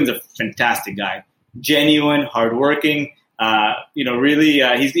 Ruben's a fantastic guy, genuine, hardworking, really,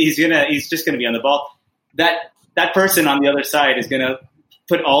 he's just gonna be on the ball. That person on the other side is gonna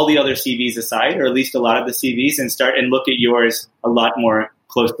put all the other CVs aside, or at least a lot of the CVs, and start and look at yours a lot more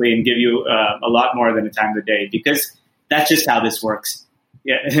closely and give you a lot more than a time of the day, because that's just how this works.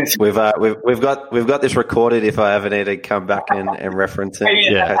 Yeah, we've got this recorded. If I ever need to come back and reference it,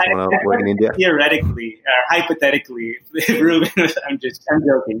 work in India. Theoretically, hypothetically, Ruben, I'm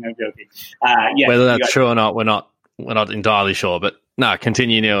joking. Yeah, whether that's true or not, we're not entirely sure. But no,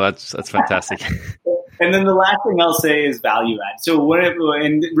 continue, Neel. That's fantastic. And then the last thing I'll say is value add. So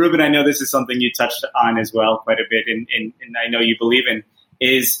and Ruben, I know this is something you touched on as well quite a bit, and I know you believe in,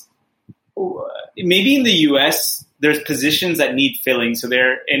 is maybe in the US, there's positions that need filling. So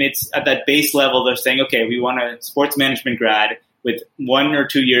it's at that base level, they're saying, okay, we want a sports management grad with 1 or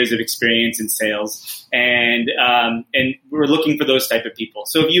 2 years of experience in sales. And we're looking for those type of people.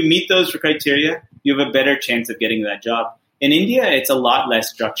 So if you meet those criteria, you have a better chance of getting that job. In India, it's a lot less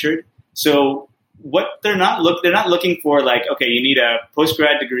structured. So what they're not looking for, like, okay, you need a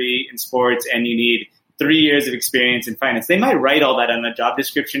post-grad degree in sports and you need 3 years of experience in finance. They might write all that on a job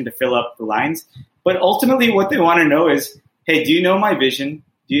description to fill up the lines. But ultimately, what they want to know is, hey, do you know my vision?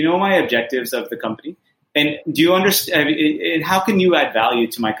 Do you know my objectives of the company? And do you understand? And how can you add value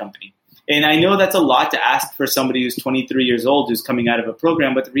to my company? And I know that's a lot to ask for somebody who's 23 years old, who's coming out of a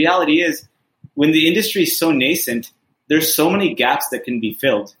program. But the reality is, when the industry is so nascent, there's so many gaps that can be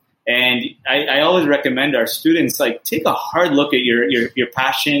filled. And I always recommend our students, like, take a hard look at your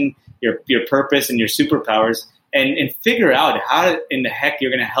passion, your purpose, and your superpowers, and figure out how in the heck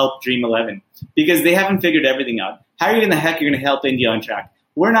you're going to help Dream 11, because they haven't figured everything out. How in the heck you're going to help India on track?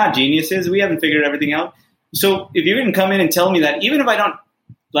 We're not geniuses. We haven't figured everything out. So if you're going to come in and tell me that, even if I don't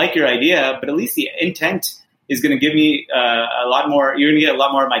like your idea, but at least the intent is going to give me a lot more. You're going to get a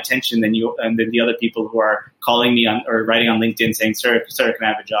lot more of my attention than the other people who are calling me on or writing on LinkedIn saying, "Sir, can I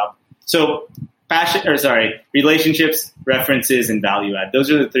have a job?" So relationships, references, and value add.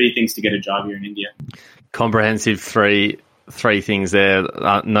 Those are the 3 things to get a job here in India. Comprehensive three things there.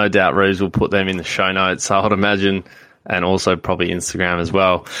 No doubt Ruse will put them in the show notes, I would imagine, and also probably Instagram as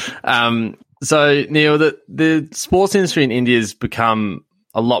well. So, Neel, the sports industry in India has become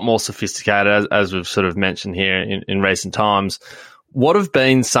a lot more sophisticated, as we've sort of mentioned here in recent times. What have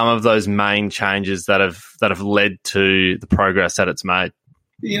been some of those main changes that have led to the progress that it's made?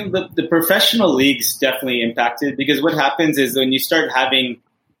 The professional leagues definitely impacted, because what happens is when you start having,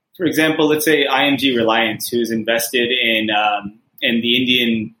 for example, let's say IMG Reliance, who's invested in the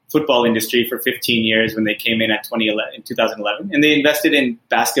Indian football industry for 15 years when they came in in 2011, and they invested in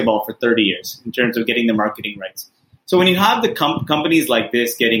basketball for 30 years in terms of getting the marketing rights. So when you have the companies like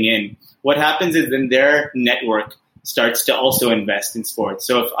this getting in, what happens is then their network starts to also invest in sports.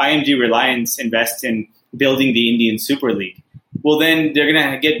 So if IMG Reliance invests in building the Indian Super League, well, then they're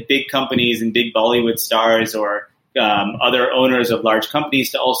going to get big companies and big Bollywood stars or other owners of large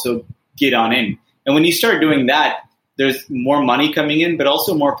companies to also get on in. And when you start doing that, there's more money coming in, but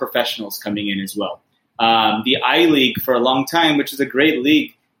also more professionals coming in as well. The I League for a long time, which is a great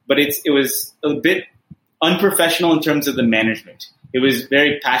league, but it was a bit unprofessional in terms of the management. It was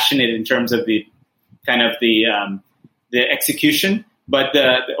very passionate in terms of the execution, but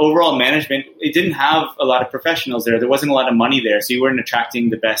the overall management, it didn't have a lot of professionals there. There wasn't a lot of money there, so you weren't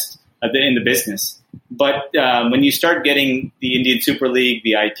attracting the best in the business. But when you start getting the Indian Super League,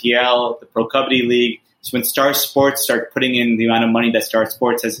 the IPL, the Pro Kabaddi League, so when Star Sports start putting in the amount of money that Star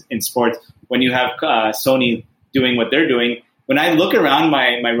Sports has in sports, when you have Sony doing what they're doing, when I look around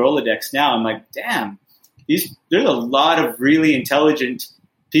my Rolodex now, I'm like, damn, there's a lot of really intelligent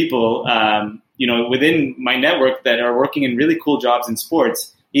people within my network that are working in really cool jobs in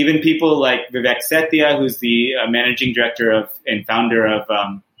sports. Even people like Vivek Setia, who's the managing director and founder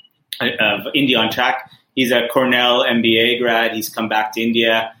of India on Track. He's a Cornell MBA grad. He's come back to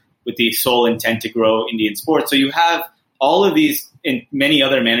India with the sole intent to grow Indian sports. So you have all of these and many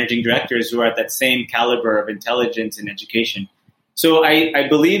other managing directors who are at that same caliber of intelligence and education. So I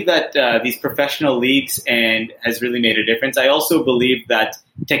believe that these professional leagues and has really made a difference. I also believe that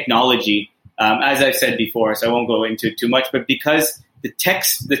technology, as I've said before, so I won't go into it too much, but because the tech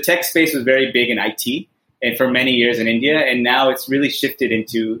space was very big in IT and for many years in India, and now it's really shifted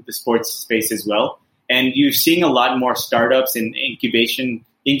into the sports space as well. And you're seeing a lot more startups and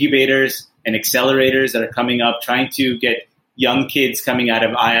incubators and accelerators that are coming up, trying to get young kids coming out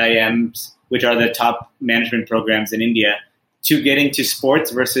of IIMs, which are the top management programs in India, to get into sports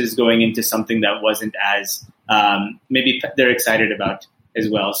versus going into something that wasn't as maybe they're excited about as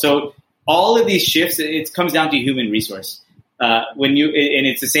well. So all of these shifts, it comes down to human resource. And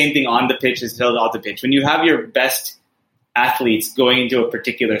it's the same thing on the pitch as well off the pitch. When you have your best athletes going into a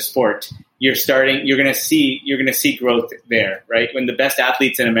particular sport, you're going to see growth there, right? When the best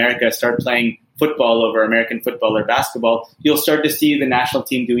athletes in America start playing football over American football or basketball, you'll start to see the national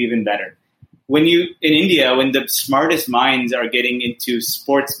team do even better. In India, when the smartest minds are getting into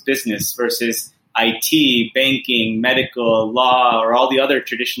sports business versus IT, banking, medical, law, or all the other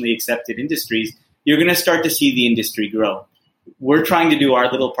traditionally accepted industries, you're going to start to see the industry grow. We're trying to do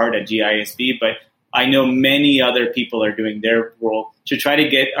our little part at GISB, but I know many other people are doing their role to try to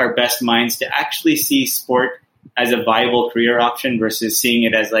get our best minds to actually see sport as a viable career option versus seeing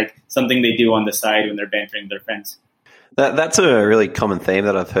it as like something they do on the side when they're bantering their friends. That's a really common theme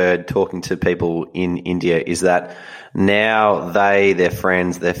that I've heard talking to people in India is that now their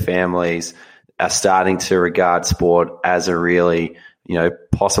friends, their families are starting to regard sport as a really,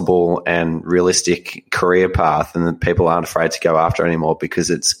 possible and realistic career path, and that people aren't afraid to go after it anymore because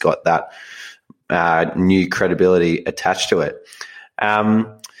it's got that new credibility attached to it.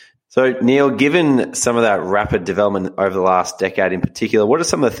 So, Neel, given some of that rapid development over the last decade in particular, what are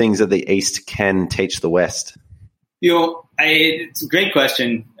some of the things that the East can teach the West? It's a great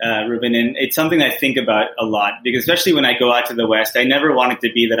question, Ruben, and it's something I think about a lot because especially when I go out to the West, I never want it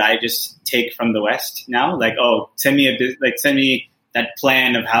to be that I just take from the West now. Like, send me that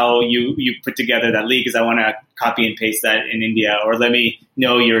plan of how you put together that league because I want to copy and paste that in India, or let me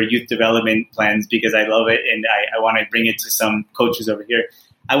know your youth development plans because I love it and I want to bring it to some coaches over here.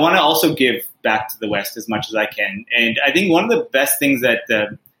 I want to also give back to the West as much as I can. And I think one of the best things that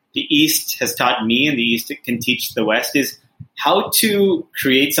the East has taught me and the East can teach the West is how to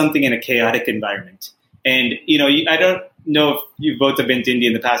create something in a chaotic environment. And, I don't know if you both have been to India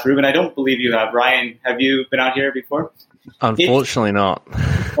in the past. Ruben, I don't believe you have. Ryan, have you been out here before? Unfortunately not.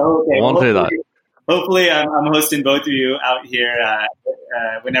 Okay. I won't do that. Hopefully I'm hosting both of you out here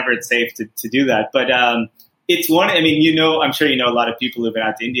whenever it's safe to do that. But it's I'm sure a lot of people who've been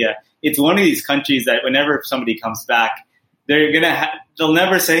out to India. It's one of these countries that whenever somebody comes back, they'll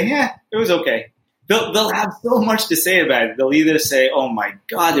never say, yeah, it was okay. They'll have so much to say about it. They'll either say, oh my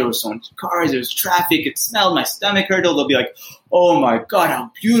God, there were so many cars, there was traffic, it smelled, my stomach hurt. Or they'll be like, oh my God, how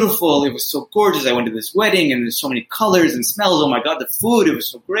beautiful. It was so gorgeous. I went to this wedding and there's so many colors and smells. Oh my God, the food, it was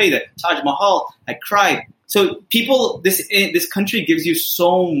so great. The Taj Mahal, I cried. So this country gives you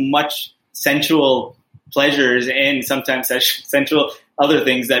so much sensual pleasures and sometimes sensual other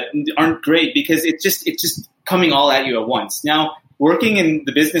things that aren't great because it's just coming all at you at once. Now, working in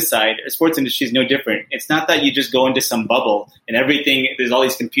the business side, sports industry is no different. It's not that you just go into some bubble and there's all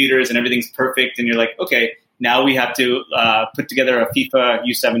these computers and everything's perfect and you're like, okay, now we have to put together a FIFA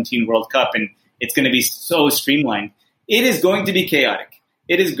U17 World Cup and it's going to be so streamlined. It is going to be chaotic.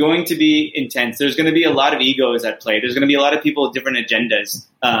 It is going to be intense. There's going to be a lot of egos at play. There's going to be a lot of people with different agendas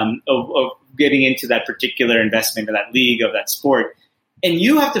of getting into that particular investment of that league, of that sport. And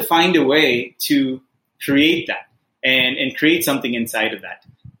you have to find a way to create that. And create something inside of that.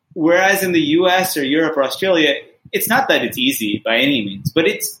 Whereas in the US or Europe or Australia, it's not that it's easy by any means, but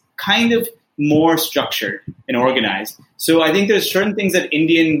it's kind of more structured and organized. So I think there's certain things that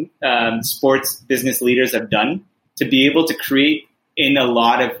Indian sports business leaders have done to be able to create in a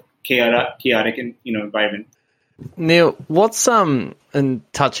lot of chaotic environment. Neel, what's and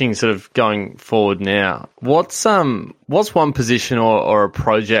touching sort of going forward now, what's one position or a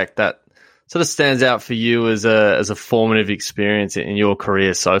project that sort of stands out for you as a formative experience in your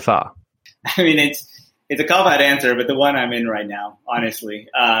career so far? I mean, it's a cop-out answer, but the one I'm in right now, honestly,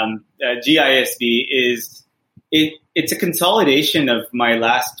 GISB it's a consolidation of my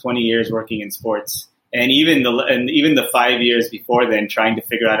last 20 years working in sports, and even the 5 years before then, trying to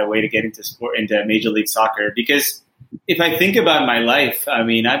figure out a way to get into Major League Soccer. Because if I think about my life, I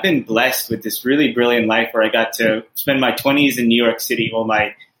mean, I've been blessed with this really brilliant life where I got to spend my 20s in New York City. Well,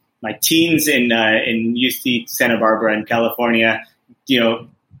 my teens in UC Santa Barbara in California,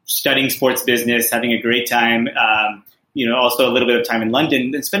 studying sports business, having a great time, also a little bit of time in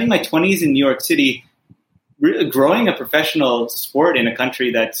London, and spending my 20s in New York City growing a professional sport in a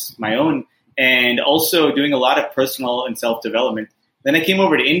country that's my own, and also doing a lot of personal and self-development. Then I came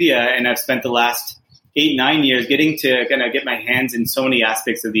over to India, and I've spent the last 8-9 years getting to kind of get my hands in so many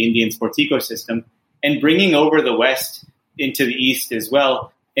aspects of the Indian sports ecosystem and bringing over the West into the East as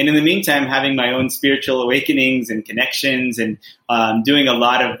well. And in the meantime, having my own spiritual awakenings and connections, and doing a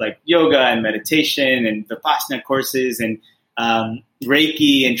lot of like yoga and meditation and Vipassana courses and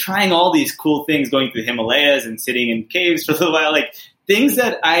Reiki, and trying all these cool things, going to the Himalayas and sitting in caves for a little while, like things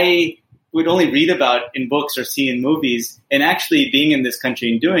that I would only read about in books or see in movies, and actually being in this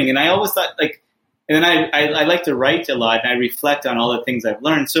country and doing. And I always thought like, and then I like to write a lot, and I reflect on all the things I've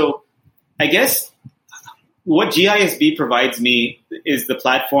learned. So I guess what GISB provides me is the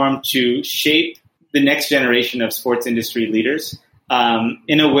platform to shape the next generation of sports industry leaders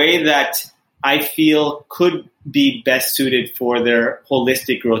in a way that I feel could be best suited for their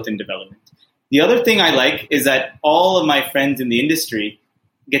holistic growth and development. The other thing I like is that all of my friends in the industry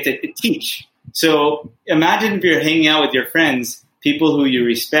get to teach. So imagine if you're hanging out with your friends, people who you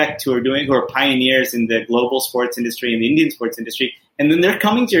respect, who are pioneers in the global sports industry and the Indian sports industry, and then they're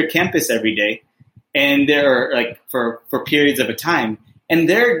coming to your campus every day, and they're like for periods of a time, and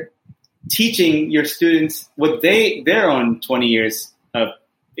they're teaching your students what their own 20 years of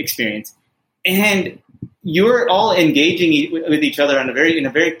experience, and you're all engaging with each other in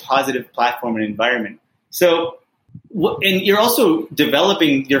a very positive platform and environment. So, and you're also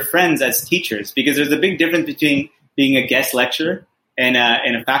developing your friends as teachers, because there's a big difference between being a guest lecturer and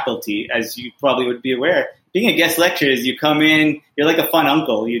a faculty, as you probably would be aware. Being a guest lecturer is you come in, you're like a fun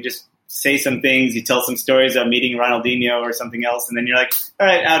uncle. You just say some things, you tell some stories of meeting Ronaldinho or something else, and then you're like, all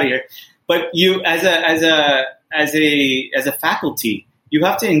right, out of here. But you, as a faculty, you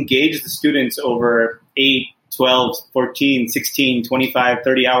have to engage the students over 8, 12, 14, 16, 25,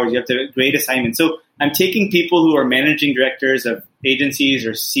 30 hours. You have to grade assignments. So I'm taking people who are managing directors of agencies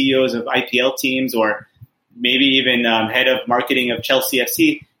or CEOs of IPL teams, or maybe even head of marketing of Chelsea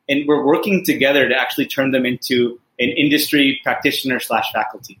FC, and we're working together to actually turn them into an industry practitioner /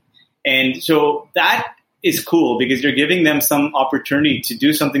 faculty. And so that is cool, because you're giving them some opportunity to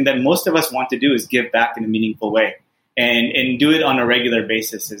do something that most of us want to do, is give back in a meaningful way, and do it on a regular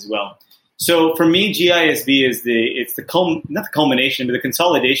basis as well. So for me, GISB is not the culmination, but the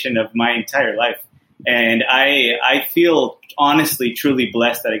consolidation of my entire life. And I feel honestly, truly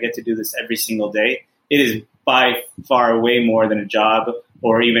blessed that I get to do this every single day. It is by far way more than a job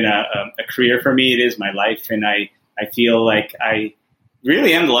or even a career for me. It is my life. And I feel like I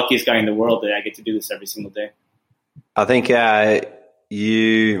really am the luckiest guy in the world that I get to do this every single day. I think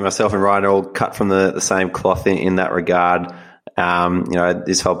you, myself, and Ryan are all cut from the same cloth in that regard.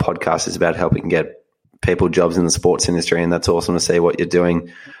 This whole podcast is about helping get people jobs in the sports industry, and that's awesome to see what you're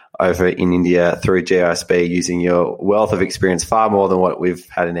doing over in India through GISB, using your wealth of experience, far more than what we've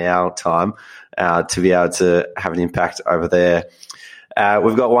had in our time, to be able to have an impact over there.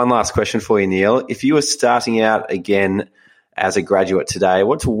 We've got one last question for you, Neel. If you were starting out again as a graduate today,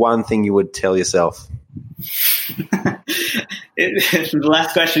 what's one thing you would tell yourself? The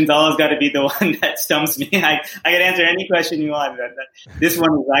last question's always got to be the one that stumps me. I can answer any question you want. This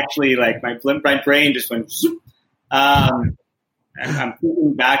one is actually like my brain just went. I'm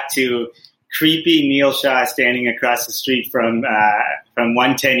thinking back to creepy Neel Shah standing across the street from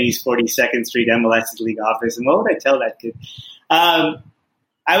 110 East 42nd Street MLS League office. And what would I tell that kid?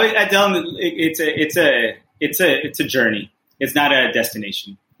 I'd tell him it's a journey. It's not a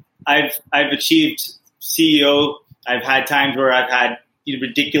destination. I've achieved CEO. I've had times where I've had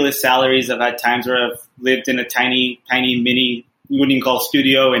ridiculous salaries. I've had times where I've lived in a tiny, mini, we wouldn't even call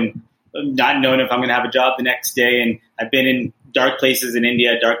studio, and not knowing if I'm going to have a job the next day. And I've been in dark places in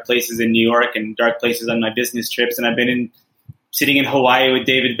India, dark places in New York, and dark places on my business trips. And I've been sitting in Hawaii with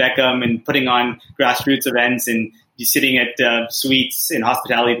David Beckham and putting on grassroots events, and sitting at suites and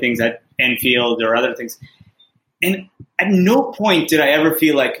hospitality things at Enfield or other things. And at no point did I ever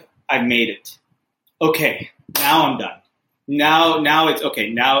feel like I've made it. Okay, now I'm done. Now it's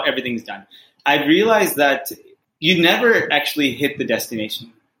okay. Now everything's done. I realized that you never actually hit the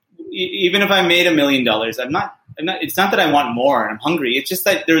destination. Even if I made $1 million, I'm not. It's not that I want more and I'm hungry. It's just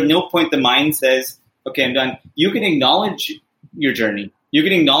that there's no point the mind says, okay, I'm done. You can acknowledge your journey. You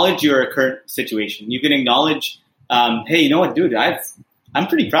can acknowledge your current situation. You can acknowledge, hey, you know what, dude? I'm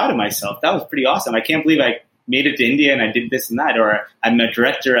pretty proud of myself. That was pretty awesome. I can't believe I made it to India and I did this and that, or I'm a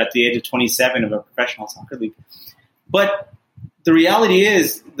director at the age of 27 of a professional soccer league. But the reality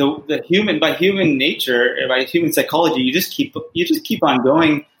is, by human nature, by human psychology, you just keep on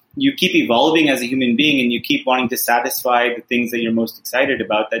going. You keep evolving as a human being, and you keep wanting to satisfy the things that you're most excited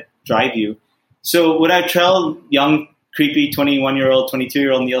about that drive you. So what I tell young, creepy 21-year-old,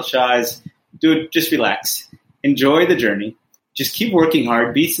 22-year-old Neel Shah is, dude, just relax. Enjoy the journey. Just keep working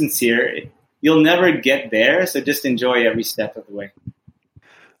hard. Be sincere. You'll never get there, so just enjoy every step of the way.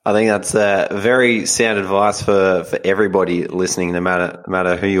 I think that's very sound advice for everybody listening, no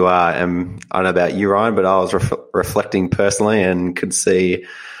matter who you are. And I don't know about you, Ryan, but I was reflecting personally and could see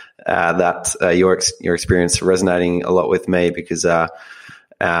that your experience resonating a lot with me because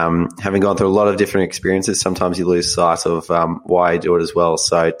having gone through a lot of different experiences, sometimes you lose sight of why you do it as well.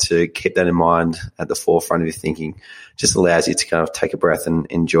 So to keep that in mind at the forefront of your thinking just allows you to kind of take a breath and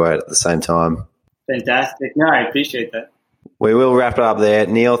enjoy it at the same time. Fantastic. No, I appreciate that. We will wrap it up there.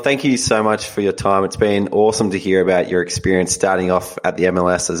 Neel, thank you so much for your time. It's been awesome to hear about your experience starting off at the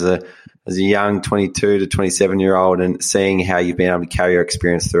MLS as a young 22 to 27-year-old and seeing how you've been able to carry your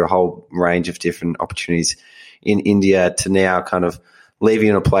experience through a whole range of different opportunities in India to now kind of leave you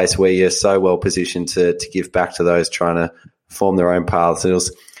in a place where you're so well positioned to give back to those trying to form their own paths. It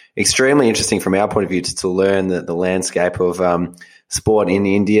was extremely interesting from our point of view to learn the landscape of sport in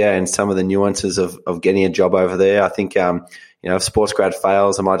India and some of the nuances of getting a job over there. I think, if Sports Grad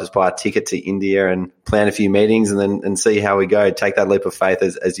fails, I might just buy a ticket to India and plan a few meetings and see how we go. Take that leap of faith,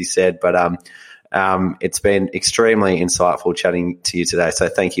 as you said. But it's been extremely insightful chatting to you today. So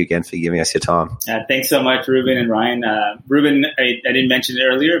thank you again for giving us your time. Thanks so much, Ruben and Ryan. Ruben, I didn't mention it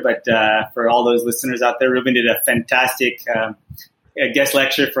earlier, but for all those listeners out there, Ruben did a fantastic guest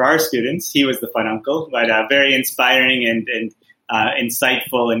lecture for our students. He was the fun uncle, but very inspiring and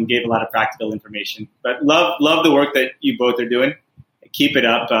insightful and gave a lot of practical information. But love the work that you both are doing. Keep it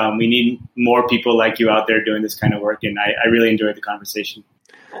up. We need more people like you out there doing this kind of work, and I really enjoyed the conversation.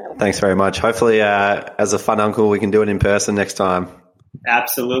 Thanks very much. Hopefully, as a fun uncle, we can do it in person next time.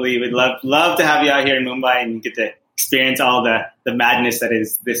 Absolutely. We'd love to have you out here in Mumbai and get to experience all the madness that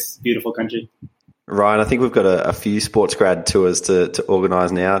is this beautiful country. Ryan, I think we've got a few Sports Grad tours to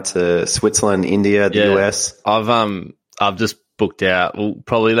organise now to Switzerland, India, the US. I've just booked out. Well,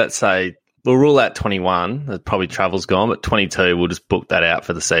 probably we'll rule out 21. Probably travel's gone, but 22 we'll just book that out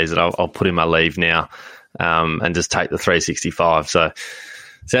for the season. I'll put in my leave now and just take the 365. So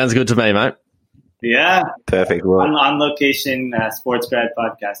sounds good to me, mate. Yeah, perfect. Well, on location Sports Grad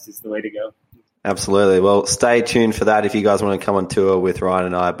podcast is the way to go. Absolutely. Well, stay tuned for that if you guys want to come on tour with Ryan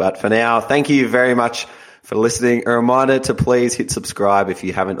and I. But for now, thank you very much for listening. A reminder to please hit subscribe if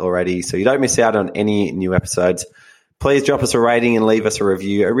you haven't already so you don't miss out on any new episodes. Please drop us a rating and leave us a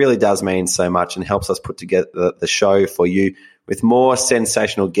review. It really does mean so much and helps us put together the show for you with more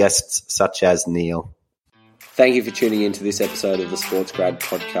sensational guests such as Neel. Thank you for tuning in to this episode of the Sports Grad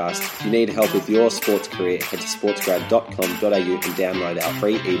podcast. If you need help with your sports career, head to sportsgrad.com.au and download our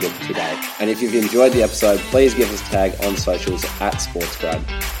free ebook today. And if you've enjoyed the episode, please give us a tag on socials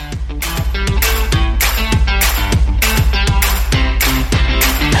 @SportsGrad.